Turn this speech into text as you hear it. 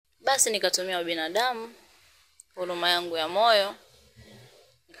Basi nikatumia binadamu, huruma yangu ya moyo.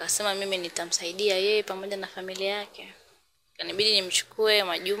 Nikasema mimi nitamsaidia yeye pamoja na familia yake. Kanibidi nimchukue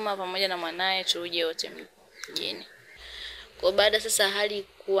Majuma pamoja na mwanae turuje wote mjini. Kwa baada sasa hali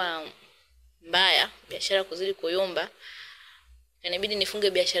kuwa mbaya, biashara kuzidi kuyumba, kanibidi nifunge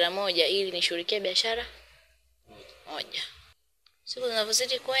biashara moja ili nishughulikie biashara moja. Siku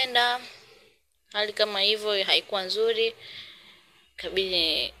zinavyozidi kwenda, hali kama hivyo haikuwa nzuri.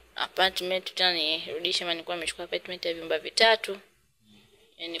 Kabidi apartment tena nirudishe, maana nilikuwa nimechukua apartment ya vyumba vitatu.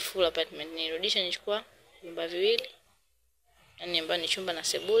 Yani full apartment nirudishe, nichukua vyumba viwili. Yani ambayo ni chumba na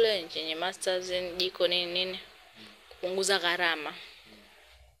sebule, yenye masters, jiko nini kupunguza gharama.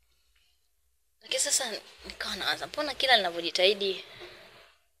 Lakini sasa nikawa naanza, mbona kila ninavyojitahidi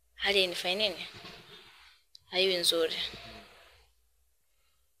hali inifanya nini? Haiwi nzuri.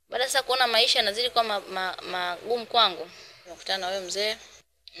 Baada sasa kuona maisha yanazidi kuwa magumu kwangu, nikakutana na wewe mzee.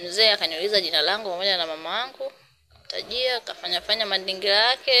 Mzee akaniuliza jina langu pamoja na mama wangu, tajia, kafanya mandingira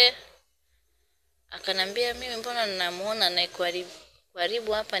yake. Akanambia mimi mbona ninamuona na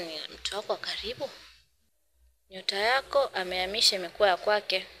karibu hapa ni mtu wako wa karibu. Nyota yako amehamisha imekuwa ya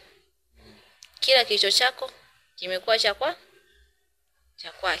kwake. Kila kicho chako kimekuwa cha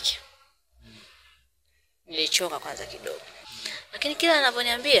kwake. Nilichoka kwanza kidogo. Lakini kila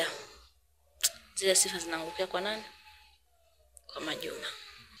anaponiambia zile sifa zinaangukia kwa nani? Kwa Majuma.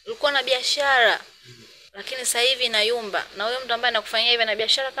 Ulikuwa na biashara lakini sasa hivi inayumba, na huyo mtu ambaye anakufanyia hivi na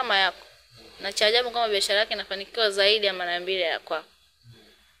biashara kama yako. Na cha ajabu kama biashara yake inafanikiwa zaidi ya mara mbili ya kwako.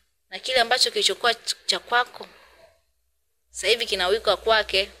 Na kile ambacho kilichokuwa cha kwako sasa hivi kinawika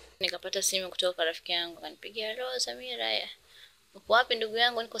kwake. Nikapata simu kutoka kwa rafiki yangu, akanipigia, "Hello Samira. Uko wapi ndugu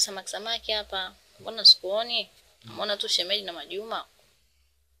yangu? Niko samaki hapa. Mbona sikuoni? Namuona tu shemeji na Majuma.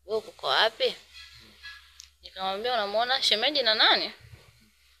 Wewe uko wapi?" Nikamwambia, "Unamuona shemeji na nani?"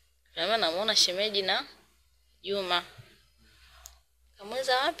 Kama namuona shemeji na Juma.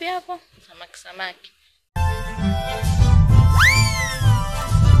 Kamuuliza wapi hapo? Samaki.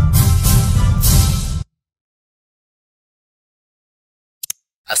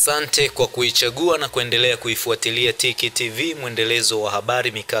 Asante kwa kuichagua na kuendelea kuifuatilia Tiki TV, mwendelezo wa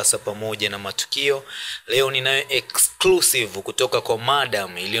habari, mikasa pamoja na matukio. Leo ninayo exclusive kutoka kwa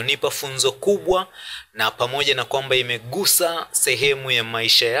madam iliyonipa funzo kubwa, na pamoja na kwamba imegusa sehemu ya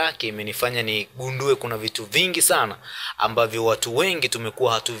maisha yake, imenifanya nigundue kuna vitu vingi sana ambavyo watu wengi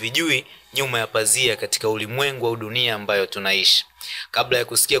tumekuwa hatuvijui nyuma ya pazia katika ulimwengu au dunia ambayo tunaishi. Kabla ya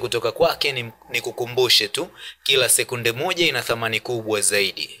kusikia kutoka kwake nikukumbushe tu, kila sekunde moja ina thamani kubwa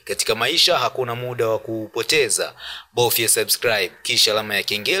zaidi. Katika maisha hakuna muda wa kupoteza. Bofya subscribe kisha alama ya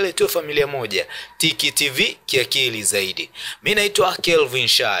kengele, tuwe familia moja. Tiki TV, kiakili zaidi. Mimi naitwa Kelvin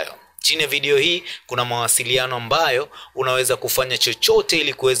Shayo. Chini ya video hii kuna mawasiliano ambayo unaweza kufanya chochote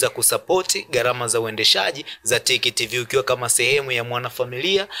ili kuweza kusapoti gharama za uendeshaji za Tiki TV ukiwa kama sehemu ya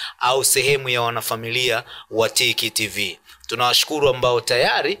mwanafamilia au sehemu ya wanafamilia wa Tiki TV. Tunawashukuru ambao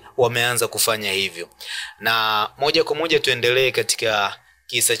tayari wameanza kufanya hivyo. Na moja kwa moja tuendelee katika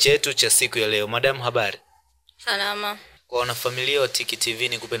kisa chetu cha siku ya leo. Madam, habari? Salama. Kwa wanafamilia wa Tiki TV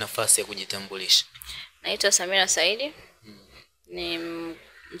nikupe nafasi ya kujitambulisha. Naitwa Samira Saidi. Ni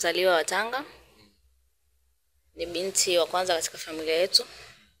mzaliwa wa Tanga. Ni binti wa kwanza katika familia yetu.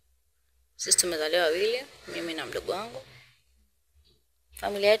 Sisi tumezaliwa wawili, mimi na mdogo wangu.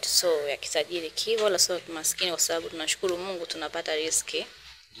 Familia yetu sio ya kitajiri kivo, la sio maskini, kwa sababu tunashukuru Mungu tunapata riziki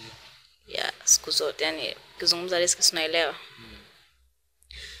ya siku zote. Yani kizungumza riziki tunaelewa.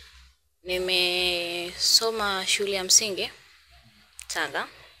 Nimesoma shule ya msingi Tanga.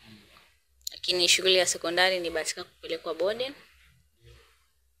 Lakini shule ya sekondari nibahatika kupelekwa boarding.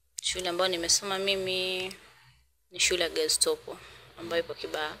 Shule ambayo nimesoma mimi ni shule ya Girls Top ambayo ipo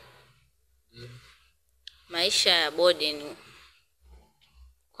Kibaha. Maisha ya boarding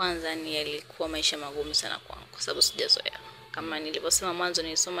kwanza yalikuwa maisha magumu sana kwangu kwa sababu sijazoea. Kama nilivyosema mwanzo,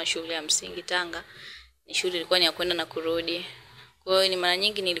 nilisoma shule ya msingi Tanga. Ni shule ilikuwa ni ya kwenda na kurudi. Kwa hiyo ni mara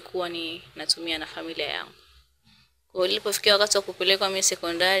nyingi nilikuwa natumia na familia yangu. Kwa hiyo nilipofikia wakati wa kupelekwa mimi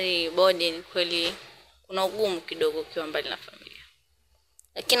sekondari boarding, kweli kuna ugumu kidogo ukiwa mbali na familia.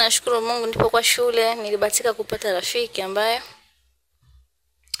 Lakini nashukuru Mungu nilipokuwa shule nilibahatika kupata rafiki ambaye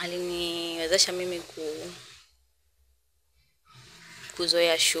aliniwezesha mimi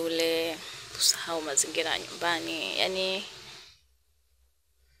kuzoea shule, kusahau mazingira ya nyumbani. Yani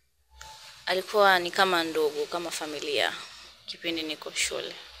alikuwa ni kama ndugu, kama familia kipindi niko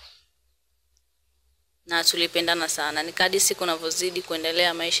shule. Na tulipendana sana. Nikadi siku ninavyozidi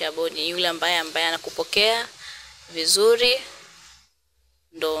kuendelea maisha ya boarding, yule ambaye anakupokea vizuri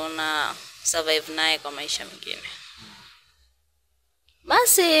ndo na survive naye kwa maisha mengine.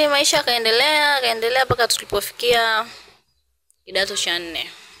 Basi maisha yakaendelea mpaka tulipofikia kidato cha 4.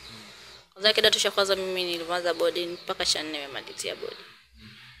 Kwanza kidato cha kwanza mimi nilianza boarding mpaka cha 4 nimemalizia boarding.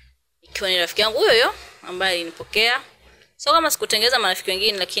 Ikiwa ni rafiki yangu huyo ambaye alinipokea. Sio kama sikutengeza marafiki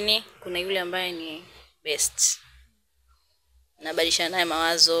wengine, lakini kuna yule ambaye ni best. Nabadilishana naye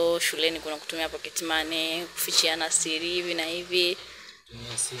mawazo, shuleni kuna kutumia pocket money, kufichiana siri hivi na hivi.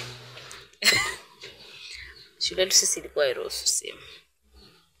 Tumia simu. Shule sisi ilikuwa iruhusu simu.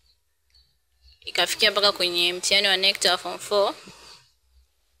 Ikafikia mpaka kwenye mtihani wa NECTA form 4.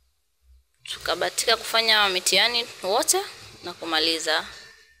 Tukabahatika kufanya mitihani wote na kumaliza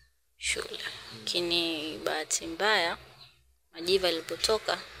shule. Lakini bahati mbaya majiva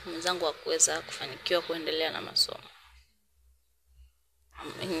ilipotoka, mwenzangu hakuweza kufanikiwa kuendelea na masomo.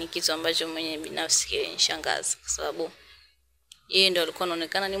 Ni kitu ambacho mwenye binafsi kilinishangaza kwa sababu yeye ndio alikuwa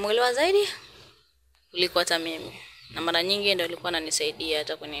anaonekana ni mwelewa zaidi kuliko hata mimi. Na mara nyingi ndio alikuwa ananisaidia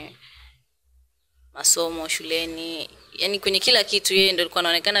hata kwenye masomo shuleni, yani kwenye kila kitu yeye ndio alikuwa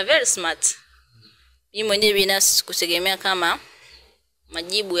anaonekana very smart. Mimi mwenyewe binafsi sikutegemea kama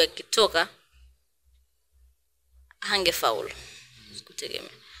majibu yakitoka hangefaulu.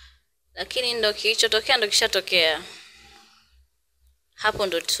 Sikutegemea. Lakini ndio kilichotokea ndio kishatokea. Hapo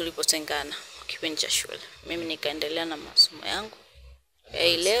ndo tulipotengana kipindi cha shule. Mimi nikaendelea na masomo yangu ya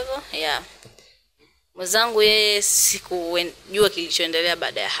A-level ya mwenzangu, yeye sikujua kilichoendelea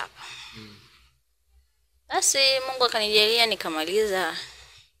baada ya hapo. Basi Mungu akanijalia nikamaliza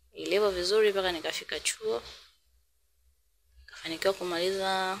A-level vizuri mpaka nikafika chuo. Nikafanikiwa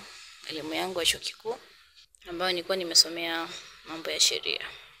kumaliza elimu yangu ya chuo kikuu ambayo nilikuwa nimesomea mambo ya sheria.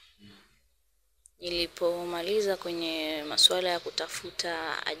 Nilipomaliza kwenye masuala ya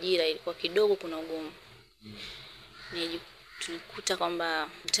kutafuta ajira ilikuwa kidogo kuna ugumu. Tulikuta kwamba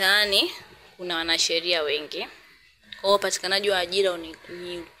mtaani kuna wanasheria wengi. Kwa hiyo upatikanaji wa ajira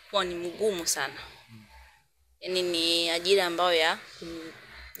ni mgumu sana. Yaani ni ajira ambayo ya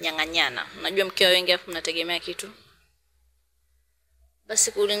nyang'anyana. Unajua mkiwa wengi hapo mnategemea kitu.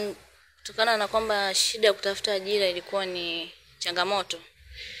 Basi kutokana na kwamba shida ya kutafuta ajira ilikuwa ni changamoto,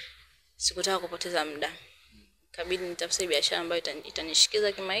 sikutaka kupoteza muda. Ikabidi nitafute biashara ambayo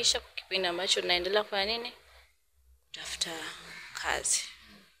itanishikiza kimaisha kwa kipindi ambacho naendelea kufanya nini? Kutafuta kazi.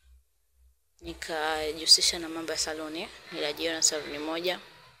 Nikajihusisha na mambo ya saloni, nilijiona saloni moja.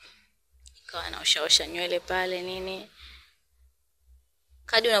 Nikawa naoshaosha nywele pale nini.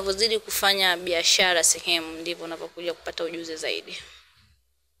 Kadri unavyozidi kufanya biashara sehemu ndivyo unapokuja kupata ujuzi zaidi.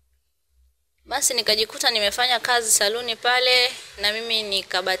 Basi nikajikuta nimefanya kazi saluni pale na mimi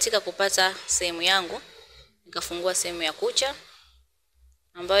nikabahatika kupata sehemu yangu. Nikafungua sehemu ya kucha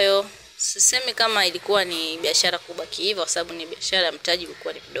ambayo sisemi kama ilikuwa ni biashara kubwa hivyo kwa sababu ni biashara, mtaji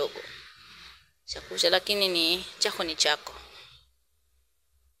ulikuwa ni kidogo. Chakucha lakini ni chako.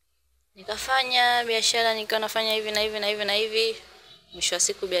 Nikafanya biashara, nikawa nafanya hivi na hivi. Mwisho wa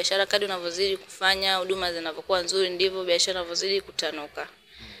siku biashara kadri unavyozidi kufanya, huduma zinavyokuwa nzuri ndivyo biashara inavyozidi kutanuka.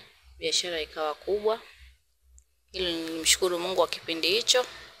 Biashara ikawa kubwa. Hilo nilimshukuru Mungu kwa kipindi hicho.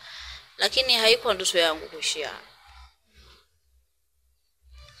 Lakini haikuwa ndoto yangu kuishia.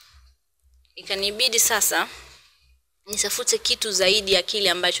 Ikanibidi sasa nisafute kitu zaidi ya kile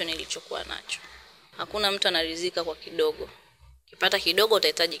ambacho nilichokuwa nacho. Hakuna mtu anaridhika kwa kidogo. Ukipata kidogo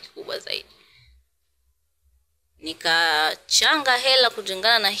utahitaji kikubwa zaidi. Nikachanga hela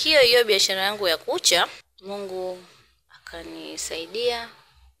kulingana na hiyo biashara yangu ya kucha. Mungu akanisaidia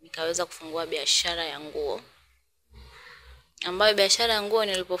nikaweza kufungua biashara ya nguo. Ambayo biashara ya nguo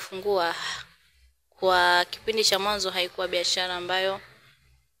nilipofungua kwa kipindi cha mwanzo haikuwa biashara ambayo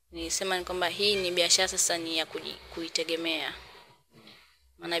nilisema ni kwamba hii ni biashara sasa ni ya kuitegemea.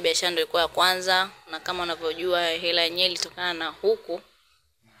 Maana biashara ndio ilikuwa ya kwanza na kama unavyojua hela yenyewe ilitokana na huku.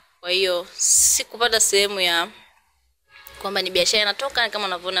 Kwa hiyo sikupata sehemu ya kwamba ni biashara inatoka kama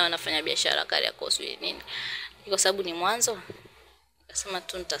unavyoona wanafanya biashara kali ya kosi nini. Kwa sababu ni mwanzo nikasema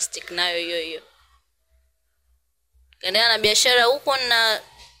tu nitastick nayo hiyo. Kaendelea na biashara huko na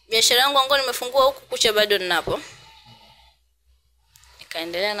biashara yangu ambayo nimefungua huku kucha bado ninapo.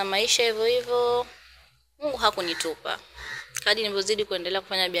 Nikaendelea na maisha hivyo. Mungu hakunitupa. Kadri nilipozidi kuendelea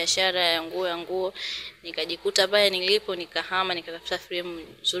kufanya biashara ya nguo, nikajikuta pale nilipo nikahama nikatafuta frame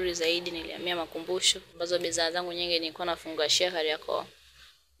nzuri zaidi, nilihamia Makumbusho ambazo bidhaa zangu nyingi nilikuwa nafungashia Kariakoo.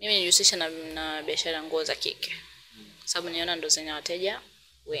 Mimi nijihusisha na biashara ya nguo za kike. Sababu niona ndo zenye wateja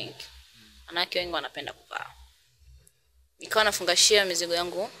wengi. Wanawake wengi wanapenda kuvaa. Nikawa nafungashia mizigo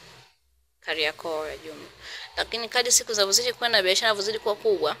yangu Kariakoo ya jumla. Lakini kadri siku zinazozidi kwenda biashara inavyozidi kuwa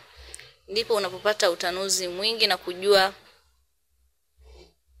kubwa, ndipo unapopata utanuzi mwingi na kujua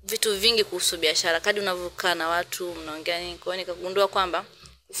vitu vingi kuhusu biashara. Kadri unavyokaa na watu mnaongea nini, kwa hiyo nikagundua kwamba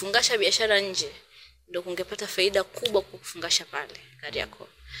kufungasha biashara nje ndio kungepata faida kubwa kwa kufungasha pale Kariakoo.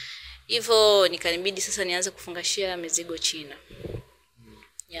 Hivyo nikanibidi sasa nianze kufungashia mizigo China.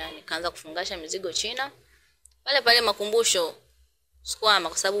 Yani nikaanza kufungasha mizigo China. Pale pale Makumbusho sikwama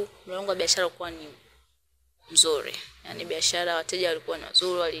kwa sababu mlango wa biashara ulikuwa ni mzuri. Yani biashara, wateja walikuwa ni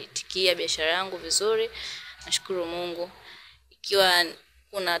wazuri, walitikia biashara yangu vizuri. Nashukuru Mungu. Ikiwa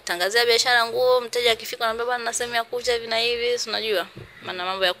kuna tangazia biashara nguo, mteja akifika anambia bwana na sehemu ya kucha hivi na hivi, unajua. Maana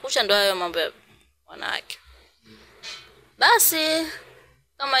mambo ya kucha ndio hayo mambo ya wanawake. Basi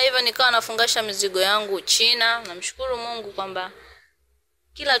kama hivyo nikawa nafungasha mizigo yangu China. Namshukuru Mungu kwamba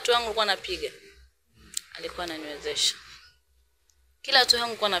kila hatua yangu nilikuwa napiga alikuwa ananiwezesha. Kila hatua yangu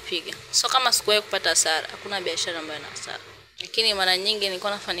nilikuwa napiga. So kama sikuwahi kupata hasara, hakuna biashara ambayo ina hasara. Lakini mara nyingi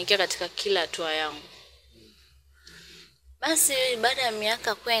nilikuwa nafanikiwa katika kila hatua yangu. Basi baada ya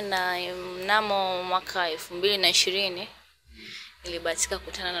miaka kwenda, mnamo mwaka 2020 nilibahatika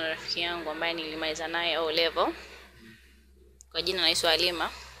kukutana na rafiki yangu ambaye nilimaliza naye O level. Kwa jina naitwa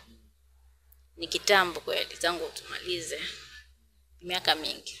Halima. Ni kitambo kweli tangu tumalize. Miaka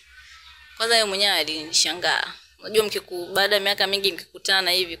mingi. Kwanza yeye mwenyewe alinishangaa. Unajua baada ya miaka mingi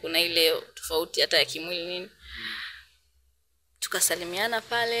mkikutana hivi kuna ile tofauti hata ya kimwili nini. Tukasalimiana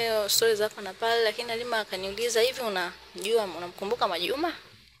pale, stories hapa na pale, lakini Halima akaniuliza hivi unamkumbuka Majuma?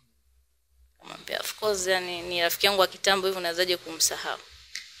 Nikamwambia of course, yani ni rafiki yangu wa kitambo hivi unawezaje kumsahau.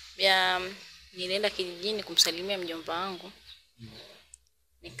 Pia nilienda kijijini kumsalimia mjomba wangu.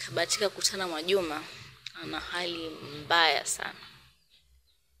 Nikabahatika kukutana Majuma, ana hali mbaya sana.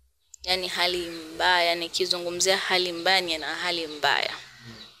 Yani hali mbaya, nikizungumzia hali mbaya ni ana hali mbaya.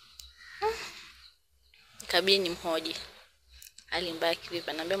 Nikabidi nimhoji. Hali mbaya kivipi?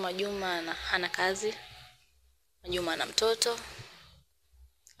 Ananiambia Majuma hana kazi. Majuma ana mtoto.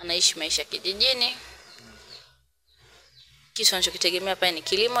 Anaishi maisha kijijini. Kitu anachokitegemea pale ni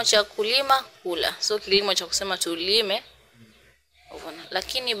kilimo cha kulima, kula. So kilimo cha kusema tulime.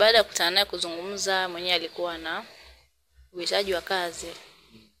 Lakini baada ya kukutana naye kuzungumza, mwenyewe alikuwa na uhitaji wa kazi.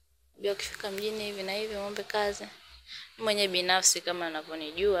 Bila ukifika mjini hivi na hivi muombe kazi. Mwenyewe binafsi kama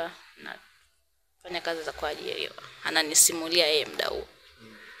anavyonijua na fanya kazi za kuajiriwa. Ananisimulia yeye muda huo.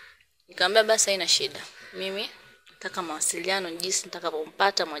 Nikamwambia basi haina shida. Mimi nataka mawasiliano jinsi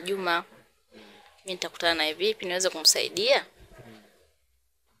nitakapompata Majuma. Mimi nitakutana naye vipi niweze kumsaidia.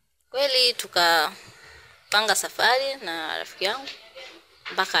 Kweli tukapanga safari na rafiki yangu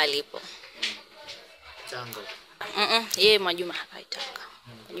mpaka alipo. Tango. Yeye Majuma hapaitaka.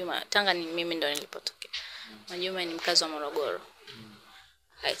 Majuma Tanga ni mimi ndo nilipotokea. Majuma ni mkazi wa Morogoro.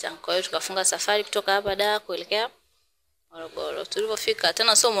 Kwa hiyo tukafunga safari kutoka hapa Dar kuelekea Morogoro. Tulipofika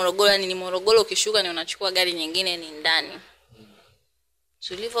tena sio Morogoro, ni Morogoro ukishuka ni unachukua gari nyingine ni ndani.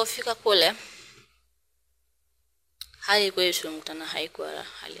 Tulipofika kule hali kweli tulimkutana haikuwa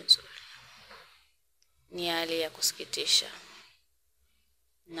hali nzuri. Ni hali ya kusikitisha.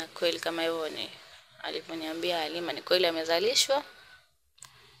 Na kweli kama hivyo ni alivyoniambia Halima, ni kweli amezalishwa.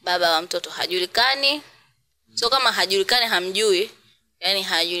 Baba wa mtoto hajulikani. So kama hajulikani hamjui, yani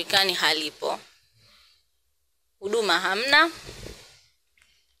hajulikani halipo. Huduma hamna.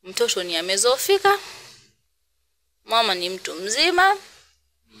 Mtoto ni amezofika. Mama ni mtu mzima.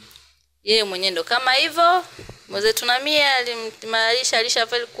 Yeye mwenyewe ndo kama hivyo. Mwenzetu na mimi alimalisha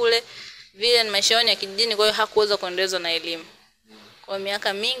pale kule vile ni maisha ya kijijini, kwa hiyo hakuweza kuendelezwa na elimu. Kwa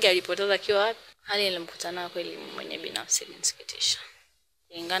miaka mingi alipoteza akiwa wapi. Hali nilimkutana kweli mwenye binafsi ilinisikitisha.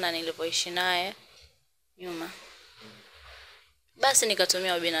 Kulingana nilipoishi naye nyuma. Basi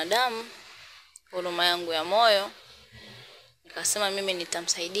nikatumia ubinadamu, huruma yangu ya moyo. Nikasema mimi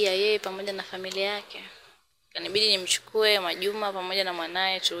nitamsaidia yeye pamoja na familia yake. Kanibidi nimchukue Majuma pamoja na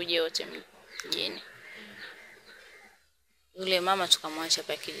mwanae tuje wote mjini. Yule mama tukamwacha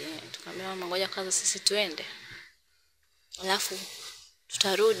hapa kijijini. Tukamwambia mama ngoja kwanza sisi tuende. Alafu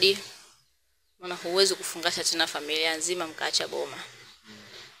tutarudi. Maana huwezi kufungasha tena familia nzima mkaacha boma.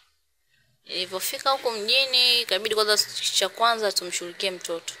 Nilipofika huko mjini, ikabidi kwanza tumshughulikie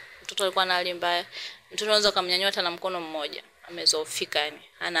mtoto. Mtoto alikuwa na hali mbaya. Mtoto anaweza kumnyanyua hata na mkono mmoja. Amezofika yani,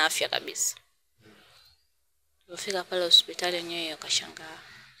 hana afya kabisa. Tulipofika pale hospitali yenyewe akashangaa.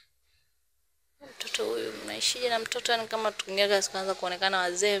 Mtoto huyu mnaishije na mtoto yani kama tukingeka sikaanza kuonekana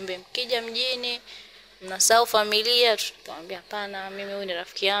wazembe. Mkija mjini, mnasahau familia. Tukamwambia hapana, mimi huyu ni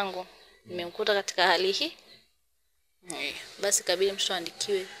rafiki yangu. Nimemkuta katika hali hii. Basi kabidi mtoto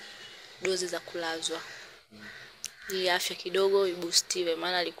aandikiwe dozi za kulazwa. Ili afya kidogo ibustiwe,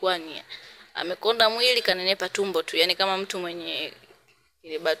 maana alikuwa ni amekonda mwili kanenepa tumbo tu, yani kama mtu mwenye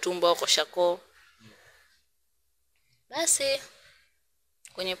ile batumbo au koshako. Basi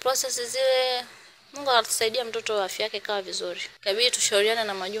Kwenye process zile Mungu atusaidia mtoto afya yake kawa vizuri. Kabidi tushauriane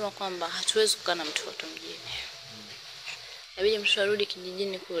na Majuma kwamba hatuwezi kukaa na mtoto mjini. Kabidi mtoto arudi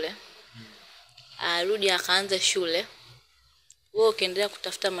kijijini kule. Arudi akaanze shule. Wewe ukiendelea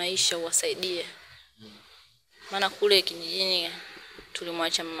kutafuta maisha uwasaidie. Maana kule kijijini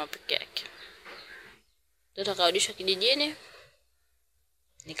tulimwacha mama peke yake. Mtoto akarudishwa kijijini.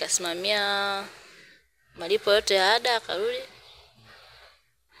 Nikasimamia malipo yote ya ada akarudi.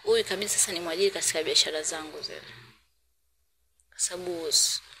 Huyu kabisa sasa ni mwajiri katika biashara zangu zile. Kwa sababu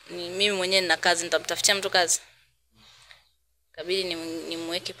mimi mwenyewe nina kazi, nitamtafutia mtu kazi. Kabidi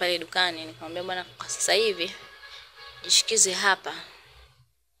nimweke pale dukani, nikamwambia bwana kwa sasa hivi jishikize hapa.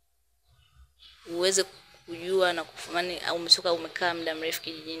 Uweze kujua na kufumani au umetoka umekaa muda mrefu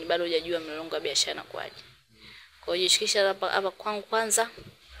kijijini bado hujajua mlolongo wa biashara na kwaje. Kwa hiyo jishikisha hapa kwangu kwanza.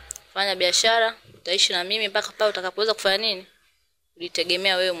 Fanya biashara, utaishi na mimi mpaka pale utakapoweza kufanya nini?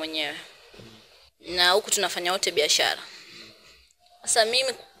 Ulitegemea wewe mwenyewe. Na huku tunafanya wote biashara. Sasa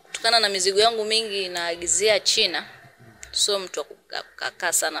mimi kutokana na mizigo yangu mingi naagizia China, sio mtu wa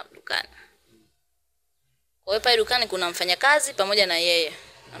kukaa sana dukani. Kwa hiyo pale dukani kuna mfanyakazi pamoja na yeye.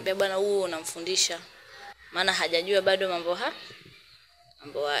 Naambia bwana huyu unamfundisha. Maana hajajua bado mambo haya.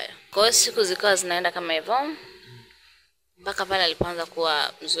 Kwa hiyo siku zikawa zinaenda kama hivyo. Mpaka pale alipoanza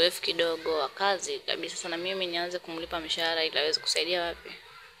kuwa mzoefu kidogo wa kazi kabisa sana mimi nianze kumlipa mshahara ili aweze kusaidia wapi?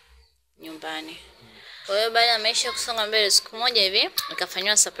 Nyumbani. Kwa hiyo baada ya maisha kusonga mbele siku moja hivi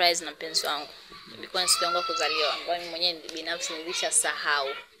nikafanywa surprise na mpenzi wangu. Ilikuwa ni siku yangu ya kuzaliwa ambayo mimi mwenyewe binafsi nilishasahau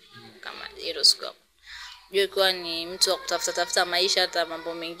kama hilo siku. Jua ilikuwa ni mtu wa kutafuta maisha, hata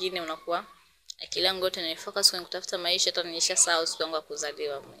mambo mengine unakuwa akili yangu yote ni focus kwenye kutafuta maisha, hata nilishasahau siku yangu ya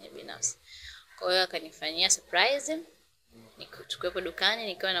kuzaliwa mwenyewe binafsi. Kwa hiyo akanifanyia surprise. Nikuwepo dukani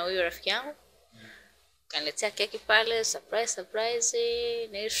nikiwa na huyu rafiki yangu. Kaniletea keki pale, surprise.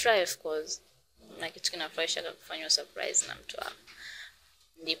 Nilifurahi of course. Na kitu kinafurahisha kufanywa surprise na mtu wako.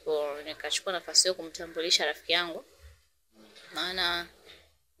 Ndipo nikachukua nafasi hiyo kumtambulisha rafiki yangu. Maana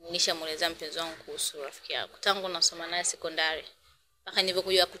nilishamuelezea mpenzi wangu kuhusu rafiki yangu. Tangu nasoma naye sekondari. Mpaka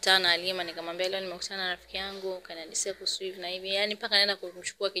nilipokuja kukutana na Halima nikamwambia leo nimekutana na rafiki yangu, kanadisia kuhusu hivi na hivi. Yaani mpaka naenda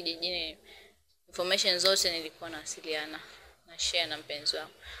kumchukua kijijini. Information zote nilikuwa nawasiliana na share na mpenzi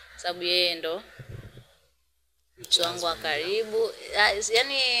wangu. Sababu yeye ndo mtu wangu wa karibu.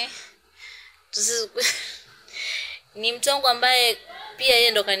 Yaani ni mtu wangu ambaye pia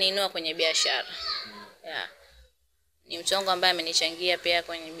yeye ndo kaniinua kwenye biashara. Yeah. Ni mtu wangu ambaye amenichangia pia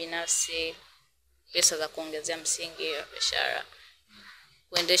kwenye binafsi pesa za kuongezea msingi wa biashara.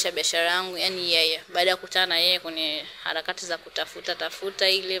 Kuendesha biashara yangu yani yeye. Baada ya kukutana na yeye kwenye harakati za kutafuta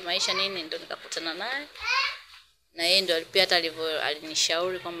ile maisha nini ndo nikakutana naye. Na yeye ndo pia hata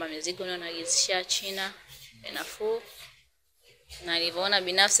alinishauri kwamba mizigo ndio naagizisha China nafuu. Na alivyoona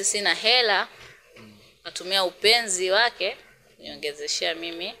binafsi sina hela, natumia upenzi wake niongezeshia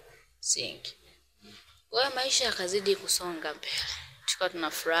mimi msingi. Kwa hiyo maisha yakazidi kusonga mbele. Tukawa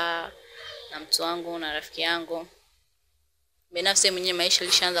tuna furaha na mtu wangu na rafiki yangu. Binafsi mwenyewe maisha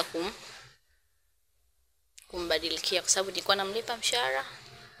lishaanza kumbadilikia kwa sababu nilikuwa namlipa mshahara.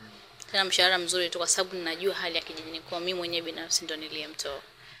 Tena mshahara mzuri tu kwa sababu ninajua hali ya kijijini kwa mimi mwenyewe binafsi ndo niliyemtoa.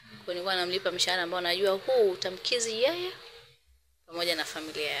 Kwa nilikuwa namlipa mshahara ambao najua huu utamkizi yeye pamoja na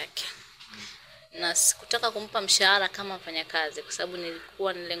familia yake. Na sikutaka kumpa mshahara kama mfanyakazi kwa sababu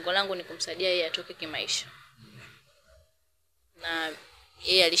nilikuwa lengo langu ni kumsaidia yeye atoke kimaisha. Na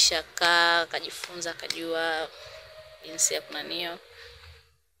yeye alishakaa, akajifunza, akajua jinsi ya kunanio.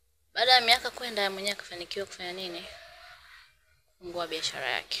 Baada ya miaka kwenda mwenyewe akafanikiwa kufanya nini? Kufungua biashara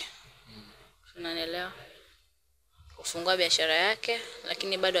yake. Unanielewa? Kufungua biashara yake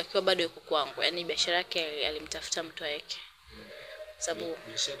lakini bado yuko kwangu. Yaani biashara yake alimtafuta mtu wake. Sababu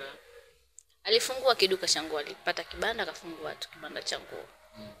biashara alifungua kiduka cha nguo, alipata kibanda akafungua tu kibanda cha nguo.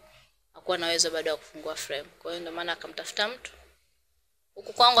 Hakuwa na uwezo bado wa kufungua frame. Kwa hiyo ndio maana akamtafuta mtu.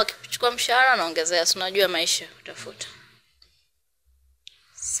 Huku kwangu akichukua mshahara anaongezea, si unajua maisha utafuta.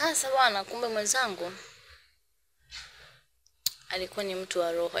 Sasa bwana kumbe mwenzangu alikuwa ni mtu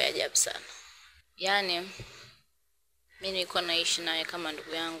wa roho ya ajabu sana. Yaani mimi nilikuwa naishi naye kama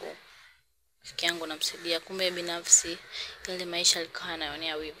ndugu yangu. Rafiki yangu namsaidia kumbe binafsi ile maisha alikuwa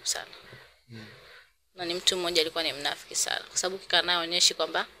anaonea wivu sana. Na ni mtu mmoja alikuwa ni mnafiki sana. Kwa sababu kikaa naye anaonyesha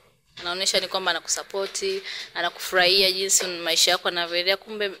kwamba anaonyesha ni kwamba anakusupport, anakufurahia jinsi maisha yako yanavyoendelea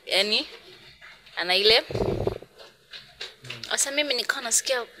kumbe yani ana ile. Sasa mimi nikawa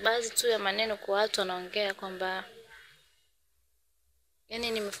nasikia baadhi tu ya maneno kwa watu wanaongea kwamba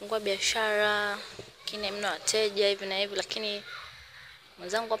yani nimefungua biashara, kile mna wateja hivi na hivi lakini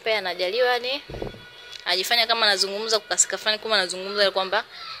mwenzangu pia anajaliwa yani Ajifanya kama anazungumza kukasika fulani, kama anazungumza kwamba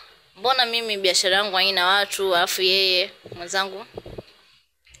mbona mimi biashara yangu haina watu, alafu yeye mwenzangu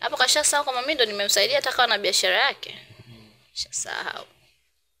hapo kashasahau kama mimi ndo nimemsaidia hata kama na biashara yake. Kashasahau.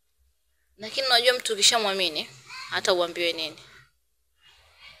 Lakini unajua mtu ukishamwamini hata uambiwe nini,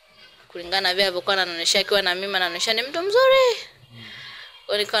 kulingana na vile alivyokuwa anaonyesha akiwa na mimi, anaonyesha ni mtu mzuri.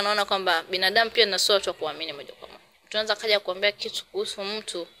 Kwa hiyo naona kwamba binadamu pia na watu wa kuamini moja kwa moja. Tunaanza kaja kuambia kitu kuhusu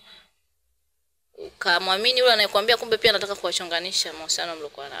mtu, ukamwamini yule anayekwambia, kumbe pia anataka kuwachonganisha mahusiano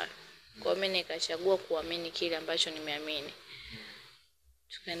mliokuwa nayo. Kwa mimi nikachagua kuamini kile ambacho nimeamini.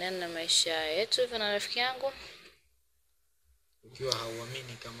 Tukaendelea na maisha yetu hivyo na rafiki yangu. Ukiwa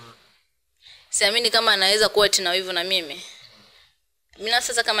hauamini kama siamini kama anaweza kuwa tena hivyo na mimi. Mimi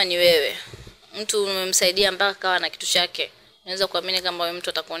sasa kama ni wewe, mtu umemsaidia mpaka kawa na kitu chake, unaweza kuamini kama wewe mtu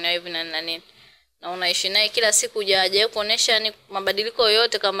atakuonea hivi na nini? Na unaishi naye kila siku hujaje kuonesha ni mabadiliko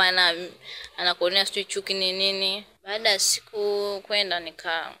yoyote, kama anakuonea sijui chuki ni nini. Baada ya siku kwenda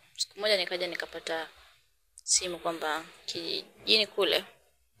siku moja nikaja nikapata simu kwamba kijijini kule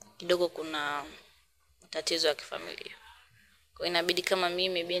kidogo kuna matatizo ya kifamilia. Kwa inabidi kama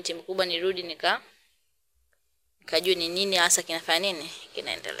mimi binti mkubwa nirudi nikajue ni nini hasa kinafanya nini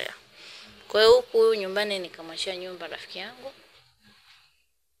kinaendelea. Kwa hiyo huku nyumbani nikamwachia nyumba rafiki yangu.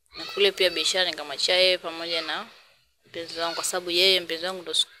 Na kule pia biashara nikamwachia yeye pamoja na mpenzi wangu, kwa sababu yeye mpenzi wangu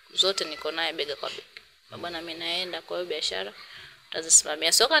ndo zote niko naye bega kwa bega. Bwana mimi naenda, kwa hiyo biashara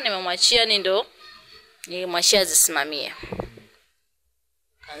utazisimamia. Soka nimemwachia ndo nilimwachia zisimamie.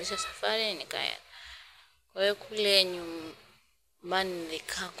 Kaanzisha safari nikaenda. Kwa hiyo kule nyumbani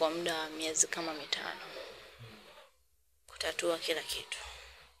nilikaa kwa muda wa miezi kama 5 kutatua kila kitu.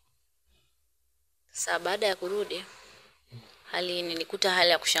 Sasa baada ya kurudi nilikuta hali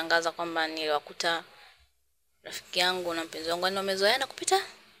ya kushangaza kwamba niliwakuta rafiki yangu na mpenzi wangu wamezoeana kupita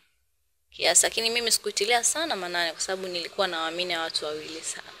kiasi, lakini mimi sikuitilia sana manane kwa sababu nilikuwa nawaamini watu wawili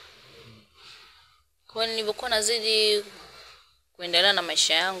sana. Kwa hiyo nilipokuwa nazidi kuendelea na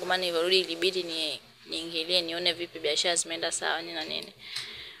maisha yangu, maana nilirudi ilibidi niingilie nione vipi biashara zimeenda sawa na nini.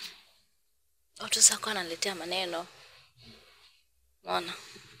 Watu sasa wananiletea maneno.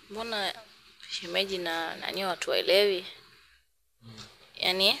 Mbona shemeji na nani watu waelewi?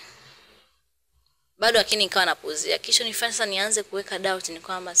 Yaani bado lakini nikawa napuuzia. Kisha nifanya sasa nianze kuweka doubt ni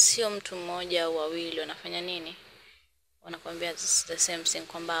kwamba sio mtu mmoja au wawili wanafanya nini? Wanakuambia the same thing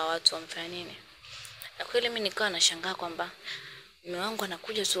kwamba watu wamfanya nini? Na kweli mimi nikawa nashangaa kwamba mume wangu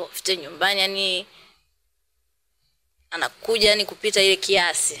anakuja tu afite nyumbani, yani anakuja yani kupita ile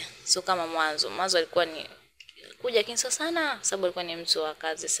kiasi. Sio kama mwanzo alikuwa ni kuja lakini sio sana, sababu alikuwa ni mtu wa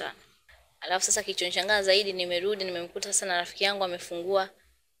kazi sana. Alafu sasa kilichonishangaza zaidi, nimerudi nimemkuta sana rafiki yangu amefungua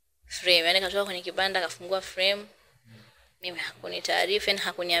frame. Yaani katoka kwenye kibanda akafungua frame. Mimi hakunitaarifa na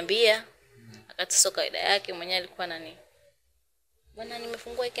hakuniambia. Akati sio kawaida yake, mwenyewe alikuwa bwana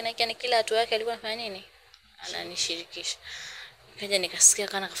nimefungua hiki na hiki, yani kila hatua yake alikuwa anafanya nini? Ananishirikisha. Kaja nikasikia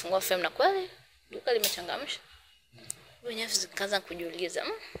kana kafungua frame na kweli duka limechangamsha. Mwenyewe nikaanza kujiuliza,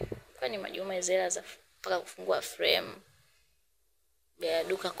 kwani majuma ezela za mpaka kufungua frame ya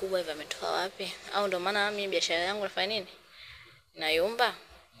duka kubwa hivi ametoa wapi? Au ndo maana mimi biashara yangu nafanya nini? Nayumba.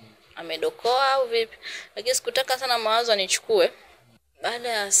 Amedokoa au vipi? Lakini sikutaka sana mawazo nichukue. Baada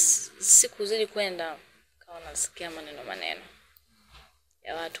ya siku zili kwenda kawa nasikia maneno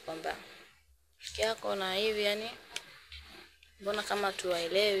ya watu kwamba rafiki yako na hivi, yani mbona kama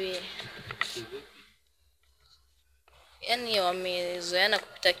tuwaelewi? Yani wamezoeana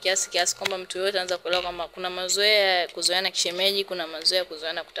kupita kiasi kwamba mtu yote anaanza kuelewa kama kuna mazoea kuzoeana kishemeji, kuna mazoea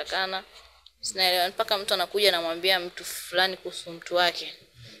kuzoeana kutakana. Sinaelewa mpaka mtu anakuja na mwambia mtu fulani kuhusu mtu wake,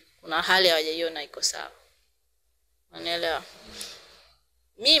 kuna hali hawajaiona iko sawa. Unaelewa?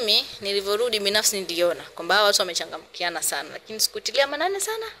 Mimi nilivorudi binafsi niliona kwamba watu wamechangamkiana sana, lakini sikutilia manane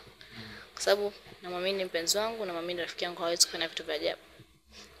sana. Kwa sababu namwamini mpenzi wangu na namwamini rafiki yangu hawezi kufanya vitu vya ajabu.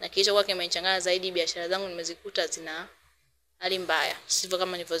 Na kisha kwake imechanganya zaidi, biashara zangu nimezikuta zina hali mbaya, sivyo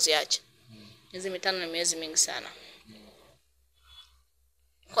kama nilivyoziacha. Miezi 5 na miezi mingi sana.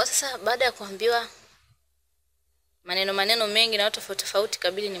 Kwa sasa baada ya kuambiwa maneno mengi na watu tofauti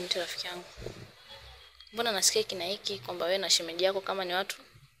kabili ni mtu rafiki yangu. Mbona nasikia hiki na hiki kwamba wewe na shemeji yako kama ni watu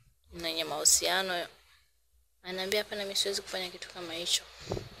mnanye mahusiano? Ananiambia hapana, mimi siwezi kufanya kitu kama hicho.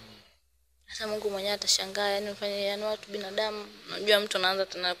 Sasa Mungu mwenyewe atashangaa, yani ufanye yani watu binadamu. Unajua mtu anaanza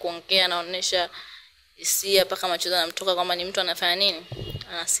tena kuongea, anaonesha hisia mpaka machozi yanamtoka kwamba ni mtu anafanya nini?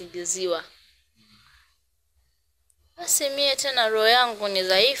 Anasingiziwa. Basi mimi tena roho yangu ni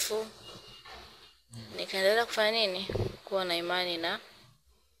dhaifu. Nikaendelea kufanya nini? Kuwa na imani na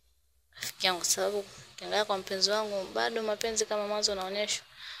rafiki yangu, sababu kiangalia kwa mpenzi wangu bado mapenzi kama mwanzo naonyesha.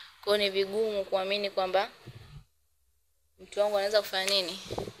 Kwa ni vigumu kuamini kwamba mtu wangu anaweza kufanya nini?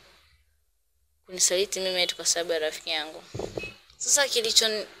 Kunisaliti mimi eti kwa sababu ya rafiki yangu. Sasa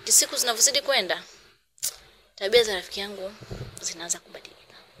siku zinavyozidi kwenda, tabia za rafiki yangu zinaanza kubadilika.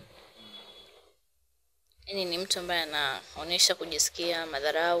 Yaani ni mtu ambaye anaonyesha kujisikia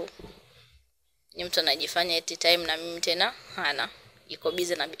madharau. Ni mtu anajifanya eti time na mimi tena hana. Yuko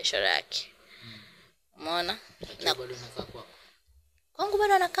busy na biashara yake. Umeona? Na bado unakaa kwako. Kwangu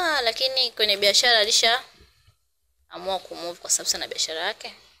bado anakaa, lakini kwenye biashara amua kumove kwa sababu sana biashara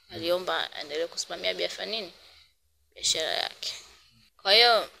yake. Aliomba aendelee kusimamia biashara yake. Kwa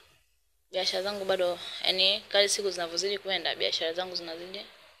hiyo biashara zangu bado, yani kadri siku zinavyozidi kwenda, biashara zangu zinazidi.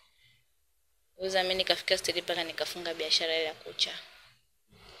 Uweza mimi nikafika stage mpaka nikafunga biashara ile ya kucha.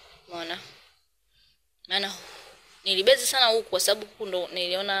 Umeona? Maana nilibezi sana huku kwa sababu huku ndo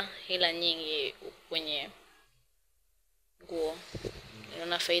niliona hela nyingi kwenye nguo.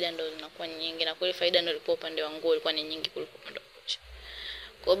 Niliona faida ndo zinakuwa nyingi, na kweli faida ndo ilikuwa upande wa nguo ilikuwa ni nyingi kuliko upande wa kucha.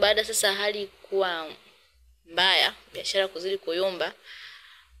 Kwa baada sasa hali kuwa mbaya, biashara kuzidi kuyumba,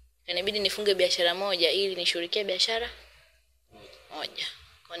 inabidi nifunge biashara moja ili nishughulikie biashara moja.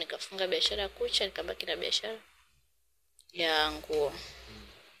 Kwa nikafunga biashara ya kucha, nikabaki na biashara ya nguo.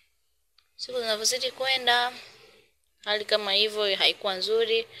 Siku zinavyozidi kwenda, hali kama hivyo haikuwa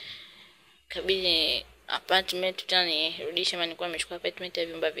nzuri. Kabidi apartment tena nirudishe, maana nilikuwa nimechukua apartment ya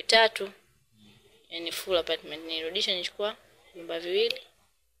vyumba vitatu. Yani full apartment nirudishe, nichukua vyumba viwili.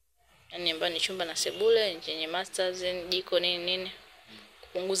 Yani ambayo ni chumba na sebule, chenye masters, jiko nini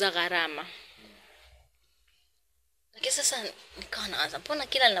kupunguza gharama. Lakini sasa nikawa naanza, mbona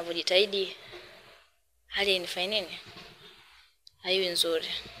kila ninavyojitahidi hali inifanya nini? Haiwi nzuri.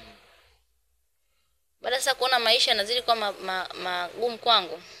 Baada sasa kuona maisha yanazidi kuwa magumu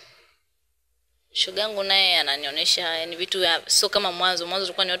kwangu, shogangu naye ananionyesha yani vitu sio kama mwanzo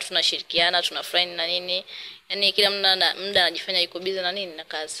tulikuwa ni watu tunashirikiana, tunafurahi na nini. Yani kila muda anajifanya yuko busy na nini na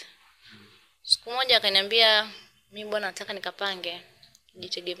kazi. Siku moja akaniambia, mimi bwana nataka nikapange,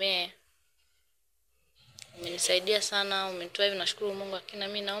 nijitegemee. Umenisaidia sana, umenitoa hivi, nashukuru Mungu, lakini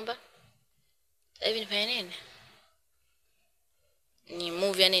mimi naomba hivi nifanye nini? Ni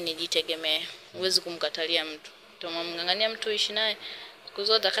move, yani nijitegemee. Huwezi kumkatalia mtu. Utamngangania mtu ishi naye. Siku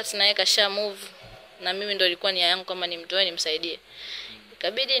zote wakati naye kasha move, na mimi ndo ilikuwa nia yangu kama nimtoe nimsaidie.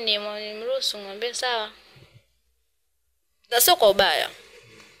 Ikabidi nimruhusu, ngombe sawa. Na sio kwa ubaya.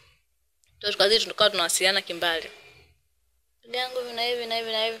 Tukawa tunawasiliana kimbali. Ndugu yangu hivi na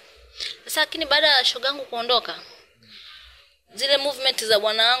hivi. Sasa lakini baada ya shogangu kuondoka, zile movement za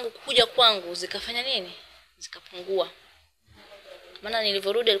bwana wangu kuja kwangu zikafanya nini? Zikapungua. Maana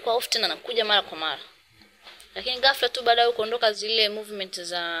nilivyorudi alikuwa off tena anakuja mara kwa mara. Lakini ghafla tu baada ya kuondoka zile movement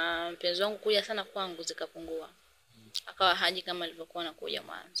za mpenzi wangu kuja sana kwangu zikapungua. Akawa haji kama alivyokuwa anakuja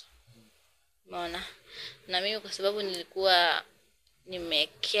mwanzo. Umeona? Na mimi kwa sababu nilikuwa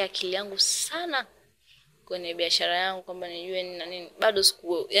nimekea akili yangu sana kwenye biashara yangu kwamba nijue nini na nini,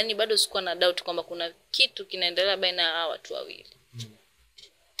 bado sikuwa na doubt kwamba kuna kitu kinaendelea baina ya watu wawili.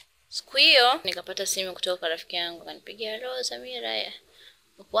 Siku hiyo nikapata simu kutoka kwa rafiki yangu, akanipigia, "Hello Samira,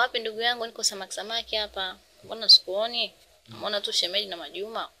 uko wapi ndugu yangu? Niko samaki hapa. Mbona sikuoni? Namuona tu shemeji na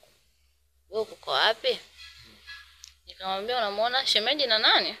Majuma. Wewe uko wapi?" Nikamwambia, "Unamuona shemeji na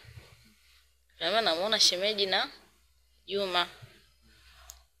nani?" Nikamwambia, "Namuona shemeji na Juma."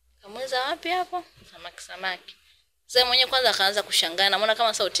 Kamweza wapi hapo? Samaki. Sasa mwenyewe kwanza akaanza kushangaa, namuona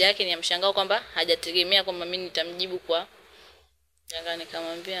kama sauti yake ni ya mshangao kwamba hajategemea kwamba mimi nitamjibu kwa janga.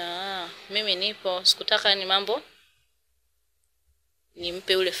 Nikamwambia, mimi nipo, sikutaka ni mambo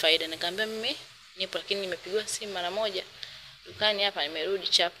nimpe ule faida. Nikamwambia mimi nipo, lakini nimepigwa simu mara moja dukani hapa, nimerudi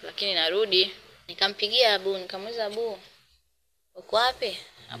chap, lakini narudi. Nikampigia Abu, nikamweza Abu, uko wapi?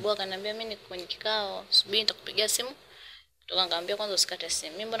 Abu akaniambia mimi niko kwenye kikao, subiri nitakupigia simu. Kutoka nikamwambia kwanza usikate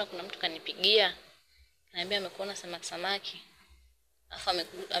simu. Mimi mbona kuna mtu kanipigia? Ananiambia amekuona samaki. Alafu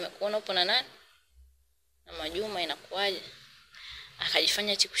amekuona upo na nani? Na Majuma, inakuaje?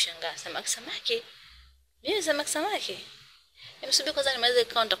 Akajifanya eti kushangaa. Samaki? Mimi samaki? Nimesubiri kwanza nimalize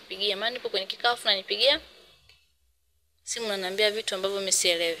kikao nitakupigia. Maana nipo kwenye kikao afu unanipigia simu unaniambia vitu ambavyo mimi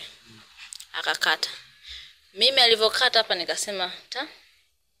sielewi. Akakata. Mimi alivyokata hapa nikasema,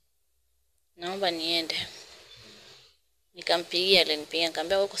 naomba niende. Nikampigia, alinipigia,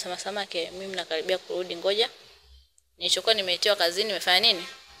 nikamwambia uko samaki, mimi nakaribia kurudi, ngoja. Nilichokuwa nimeitiwa kazini nimefanya nini?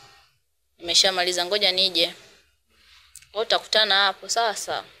 Nimeshamaliza, ngoja nije. Kwa utakutana hapo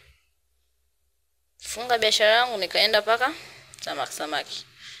sasa. Funga biashara yangu nikaenda paka samaki.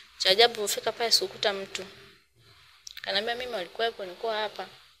 Cha ajabu kufika pale sikukuta mtu. Kaniambia mimi walikuwepo, nilikuwa hapa.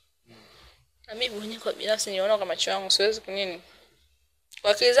 Na mimi mwenyewe kwa binafsi niliona kwa macho yangu, siwezi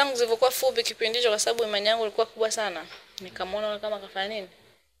Kwa akili zangu zilivyokuwa fupi kipindi hicho, kwa sababu imani yangu ilikuwa kubwa sana, nikamwona kama kafanya nini,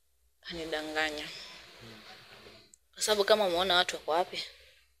 kanidanganya. Kwa sababu kama umeona watu wako wapi,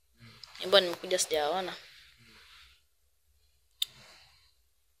 mbona nimekuja sijawaona.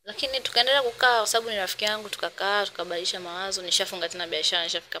 Lakini tukaendelea kukaa kwa sababu ni rafiki yangu, tukakaa tukabadilisha mawazo. Nishafunga tena biashara,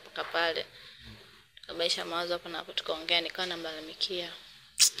 nishafika paka pale, tukabadilisha mawazo hapa na hapo, tukaongea. Nikawa namlalamikia,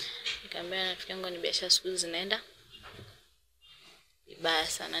 nikamwambia rafiki yangu, ni biashara siku hizi zinaenda vibaya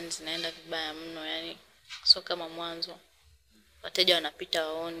sana, zinaenda vibaya mno, yani sio kama mwanzo. Wateja wanapita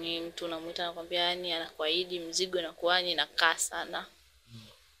waoni, mtu unamuita anakuambia yani anakuahidi mzigo inakuani inakaa sana.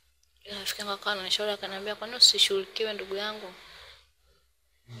 Rafiki yangu akawa ananishauri, akaniambia kwa nini usishughulikiwe ndugu yangu?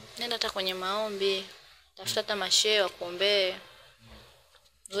 Nenda hata kwenye maombi, tafuta hata mashehe wakuombee.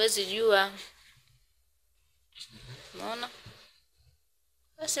 Huwezi jua. Unaona?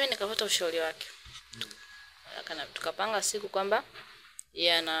 Basi mimi nikapata ushauri wake. Tukapanga siku kwamba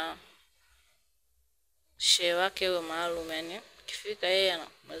yeye ana shehe wake huyo maalum, yani kifika yeye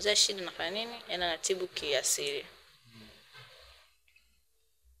anamwelezea shida nafanya nini, yana anatibu kiasili.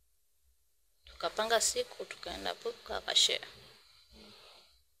 Tukapanga siku, tukaenda puka akashare.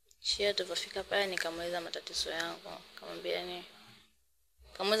 Shia tulipofika pale nikamweleza matatizo yangu, akamwambia ni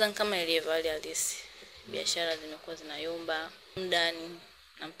kamweza kama ilivyo hali halisi. Biashara zimekuwa zinayumba, ndani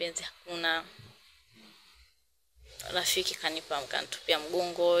na mpenzi hakuna. Rafiki kanitupia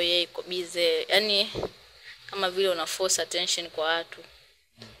mgongo, yeye iko busy. Yani kama vile una force attention kwa watu.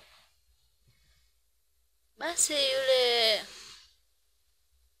 Basi yule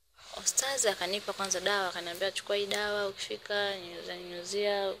ustazi akanipa kwanza dawa, akaniambia chukua hii dawa, ukifika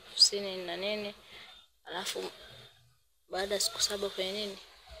nyunyuzia ofisini na nini. Alafu baada siku 7 kwenye nini,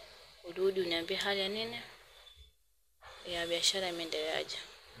 urudi uniambie hali ya nini ya biashara imeendeleaje.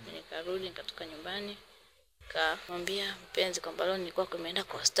 Nikarudi nikatoka nyumbani, nikamwambia mpenzi kwamba leo nilikuwa nimeenda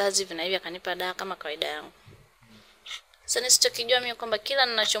kwa ustazi hivi na hivi, akanipa dawa kama kawaida yangu. Sasa nisichokijua mimi kwamba kila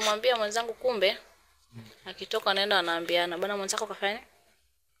ninachomwambia mwenzangu, kumbe akitoka anaenda anaambiana bwana mwenzako kafanya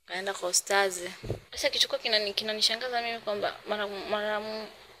kaenda kwa ustazi. Sasa kichukua kinanishangaza mimi kwamba mara